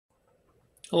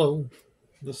Hello,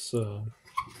 this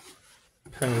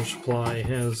power supply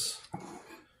has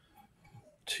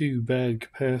two bad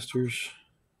capacitors.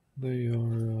 They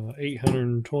are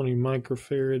 820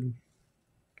 microfarad,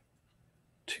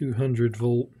 200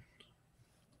 volt.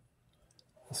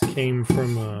 This came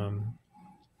from an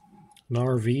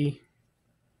RV,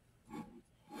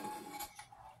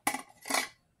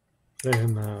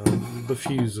 and the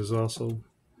fuse is also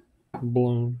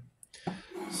blown.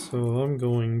 So I'm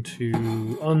going to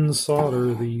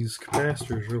unsolder these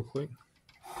capacitors real quick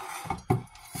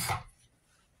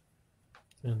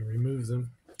and remove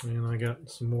them, and I got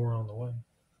some more on the way.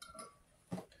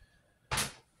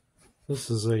 This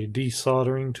is a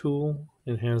desoldering tool.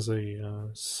 It has a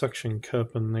suction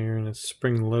cup in there, and it's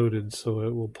spring loaded, so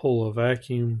it will pull a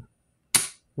vacuum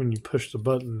when you push the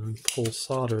button and pull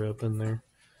solder up in there.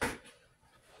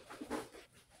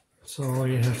 So all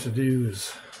you have to do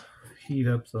is heat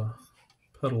up the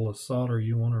puddle of solder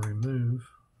you want to remove.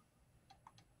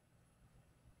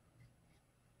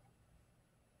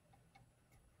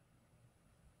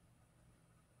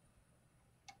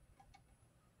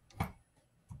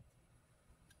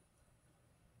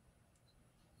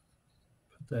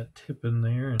 Put that tip in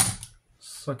there and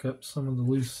suck up some of the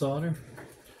loose solder.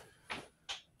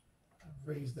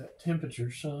 Raise that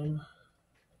temperature some.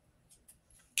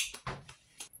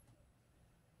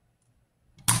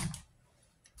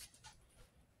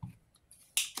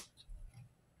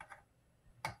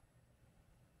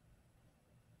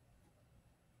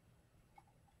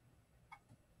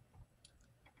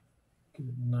 Get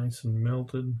it nice and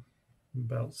melted,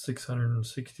 about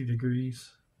 660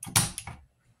 degrees.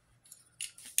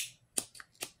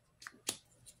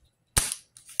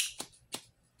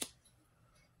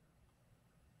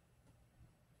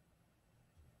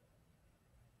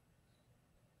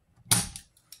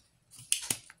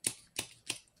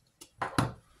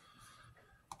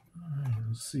 Alright,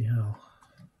 let's see how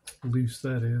loose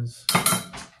that is.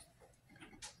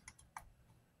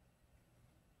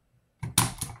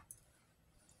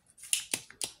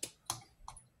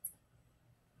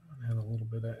 Add a little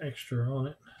bit of extra on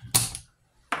it.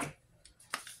 The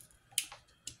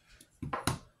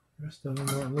rest of them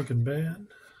aren't looking bad.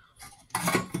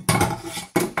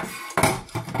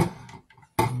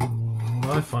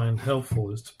 What I find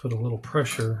helpful is to put a little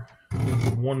pressure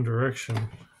in one direction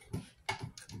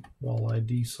while I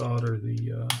desolder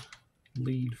the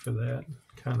lead for that.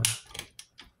 Kind of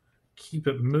keep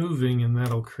it moving, and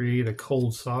that'll create a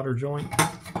cold solder joint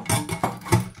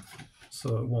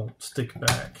so it won't stick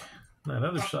back. That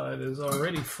other side is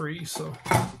already free, so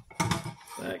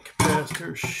that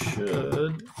capacitor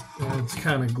should, and it's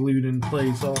kind of glued in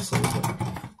place also, but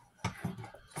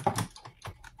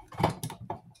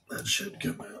that should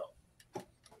come out.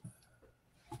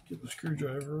 Get the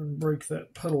screwdriver and break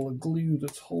that puddle of glue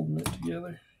that's holding it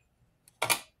together.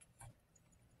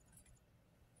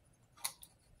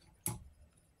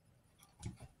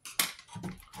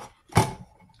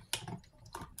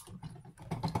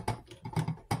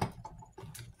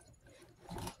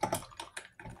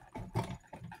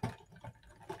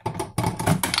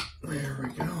 There we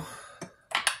go.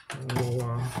 A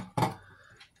little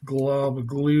glob of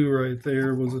glue right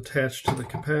there was attached to the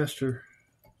capacitor.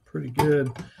 Pretty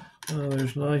good.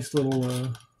 There's a nice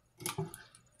little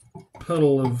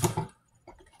puddle of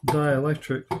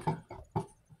dielectric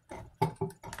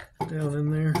down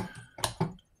in there.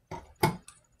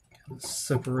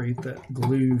 Separate that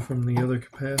glue from the other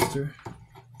capacitor.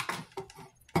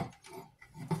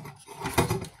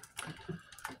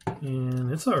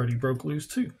 And it's already broke loose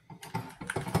too.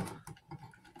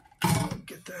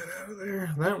 Get that out of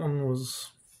there. That one was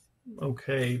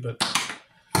okay, but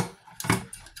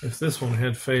if this one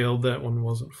had failed, that one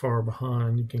wasn't far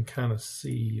behind. You can kind of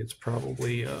see it's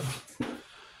probably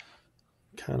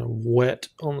kind of wet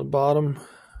on the bottom,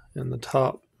 and the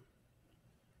top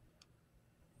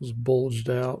was bulged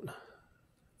out,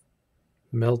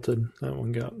 melted. That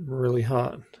one got really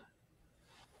hot,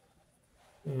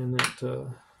 and it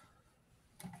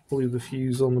blew the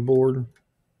fuse on the board.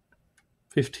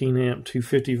 15 amp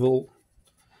 250 volt.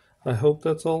 I hope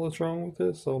that's all that's wrong with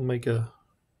this. I'll make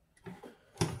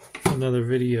another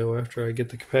video after I get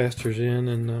the capacitors in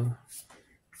and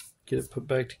get it put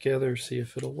back together, see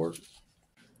if it'll work.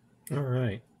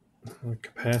 Alright, the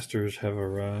capacitors have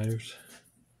arrived.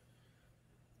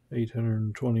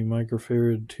 820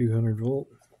 microfarad, 200 volt.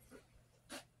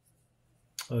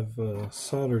 I've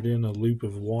soldered in a loop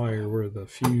of wire where the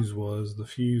fuse was. The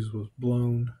fuse was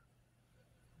blown.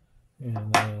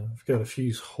 And I've got a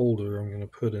fuse holder I'm going to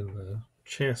put in the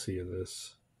chassis of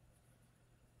this.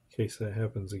 In case that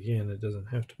happens again, it doesn't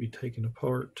have to be taken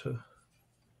apart to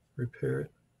repair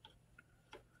it.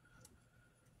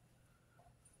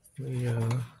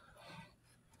 the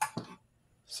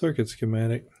circuit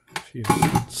schematic. If you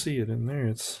can see it in there,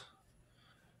 it's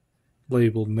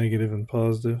labeled negative and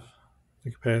positive.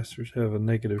 The capacitors have a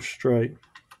negative stripe.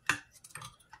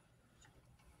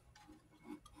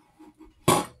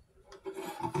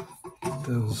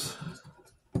 Those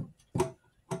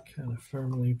kind of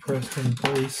firmly pressed in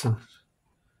place and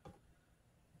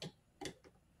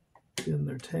bend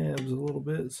their tabs a little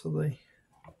bit so they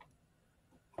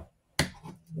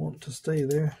want to stay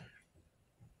there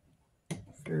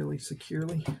fairly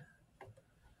securely.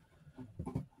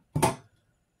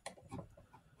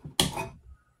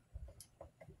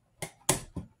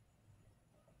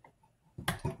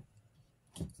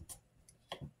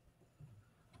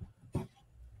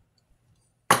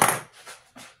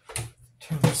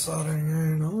 Turn the soldering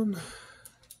iron on.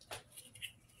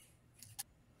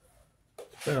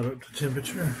 About up to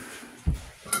temperature.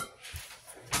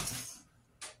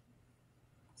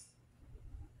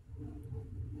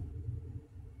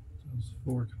 Those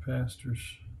 4 capacitors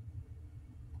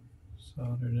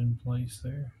soldered in place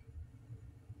there.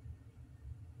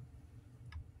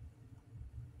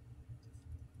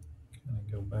 Kind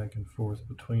of go back and forth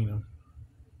between them.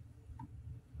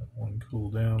 Let one cool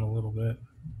down a little bit.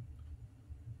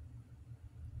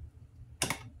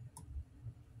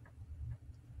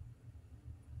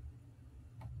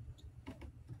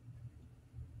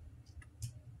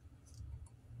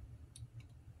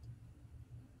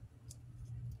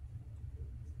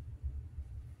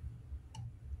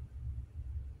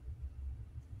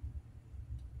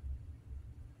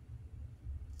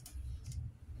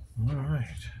 All right.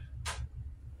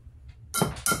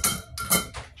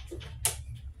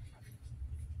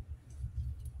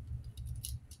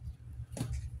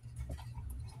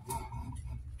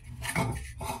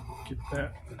 Get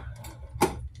that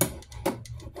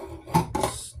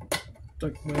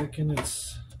stuck back in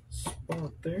its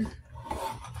spot there.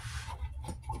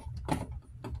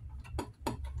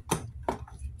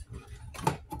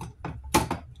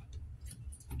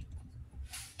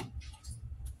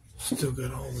 Still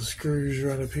got all the screws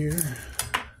right up here.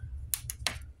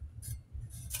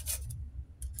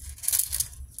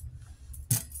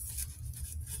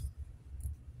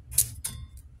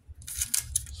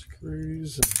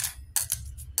 Screws and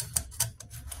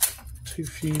 2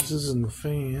 fuses in the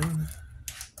fan.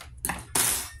 I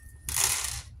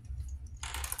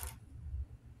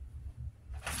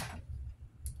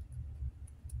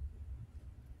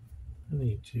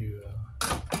need to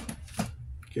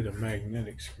get a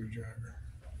magnetic screwdriver.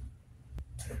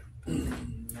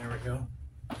 There we go.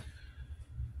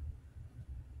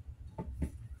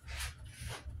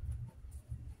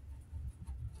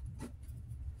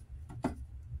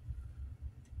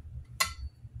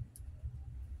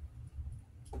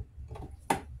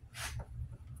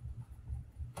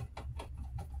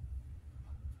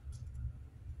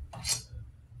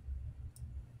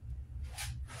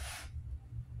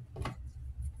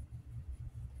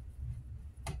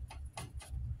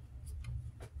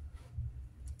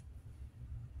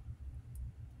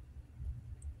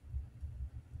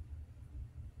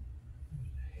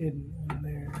 Hidden one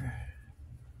there.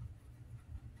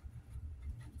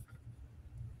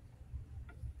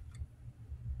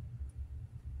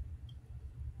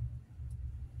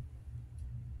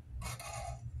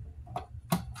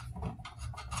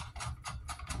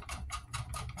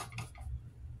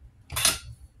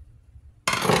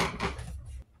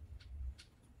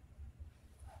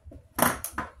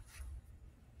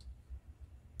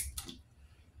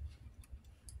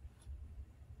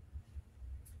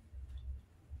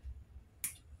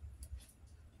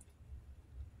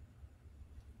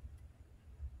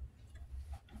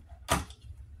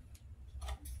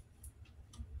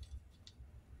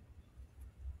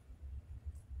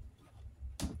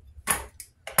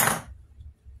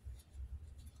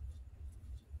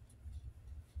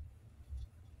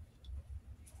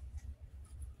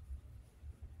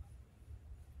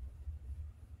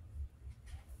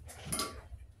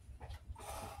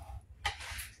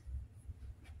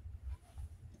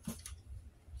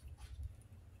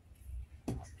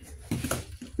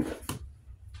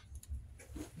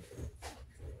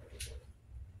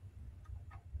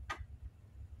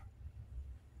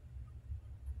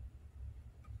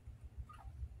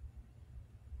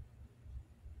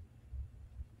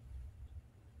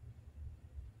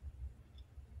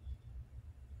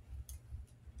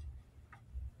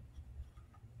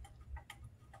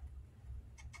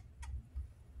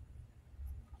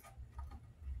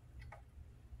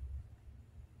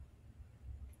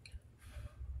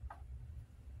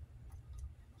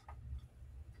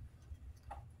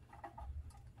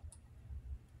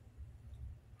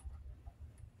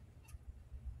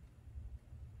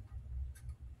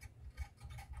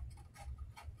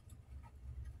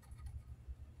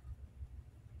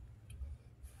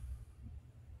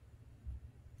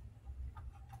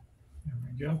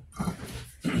 go.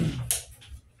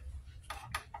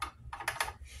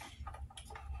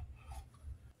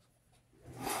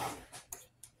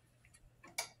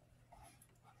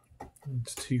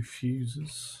 It's 2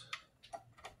 fuses.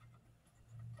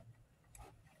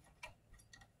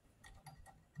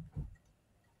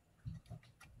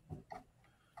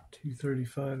 Two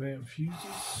 35-amp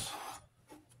fuses.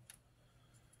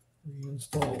 We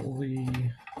install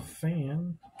the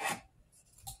fan.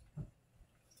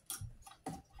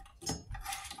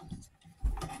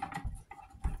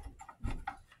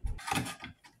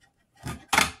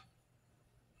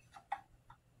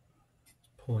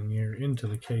 Pulling air into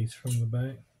the case from the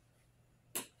back.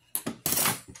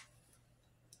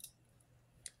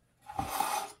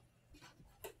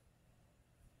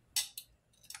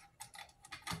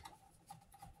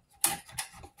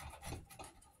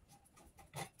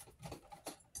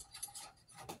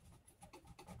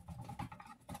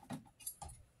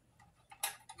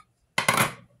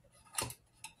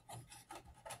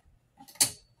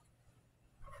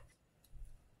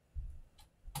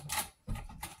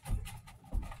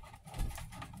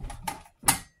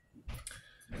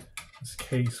 This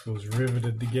case was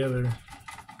riveted together.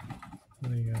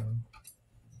 The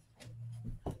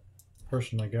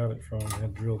person I got it from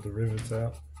had drilled the rivets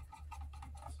out.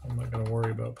 So I'm not going to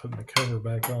worry about putting the cover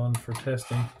back on for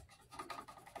testing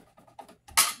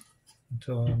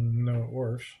until I know it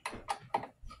works.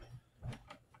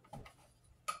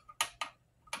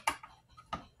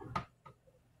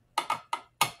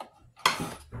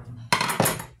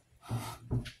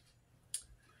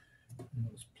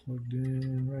 It's plugged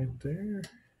in right there.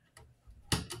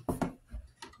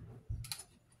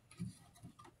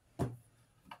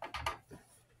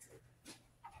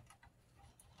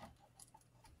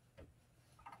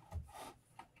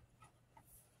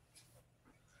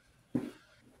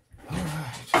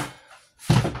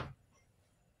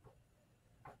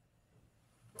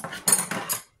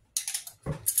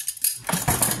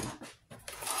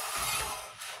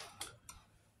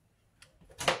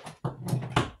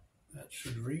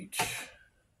 Should reach.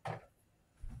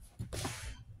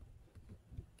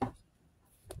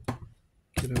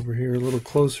 Get over here a little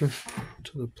closer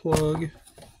to the plug.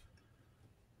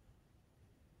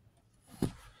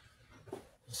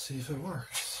 Let's see if it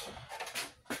works.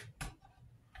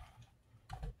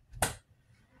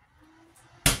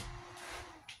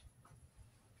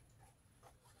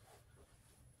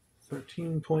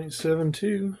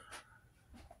 .72.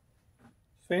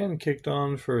 Fan kicked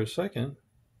on for a second.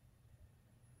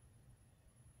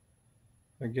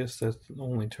 I guess that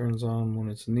only turns on when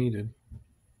it's needed.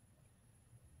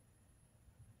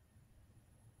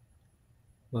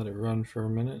 Let it run for a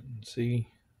minute and see.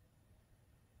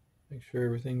 Make sure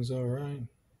everything's all right.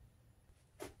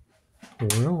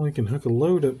 Well, I can hook a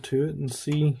load up to it and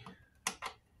see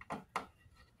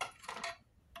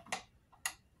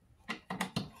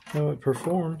how it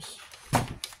performs.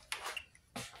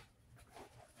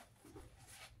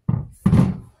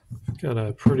 Got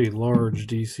a pretty large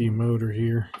DC motor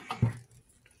here.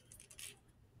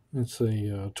 It's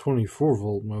a 24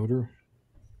 volt motor,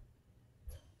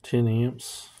 10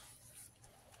 amps.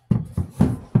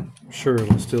 I'm sure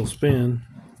it'll still spin.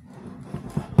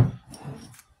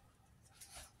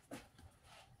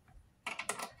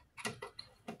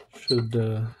 Should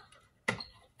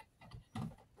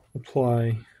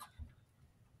apply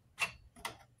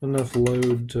enough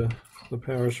load to the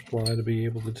power supply to be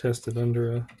able to test it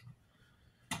under a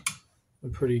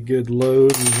pretty good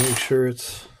load and make sure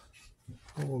it's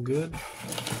all good.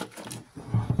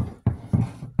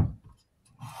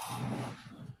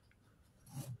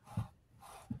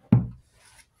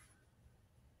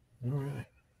 All right.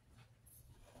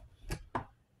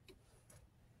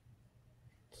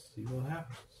 Let's see what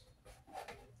happens.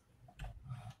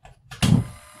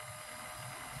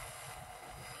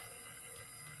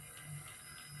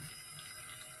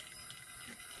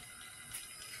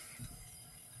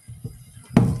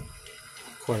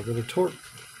 Quite a bit of torque.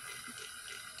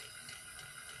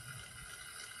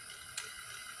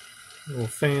 Little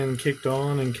fan kicked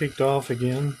on and kicked off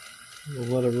again. We'll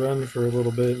let it run for a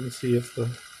little bit and see if the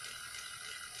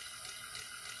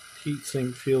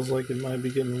heatsink feels like it might be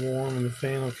getting warm and the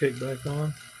fan will kick back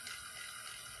on.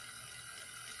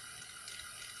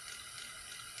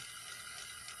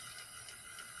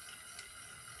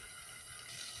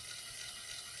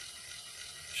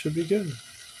 Should be good.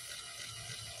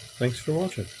 Thanks for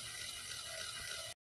watching.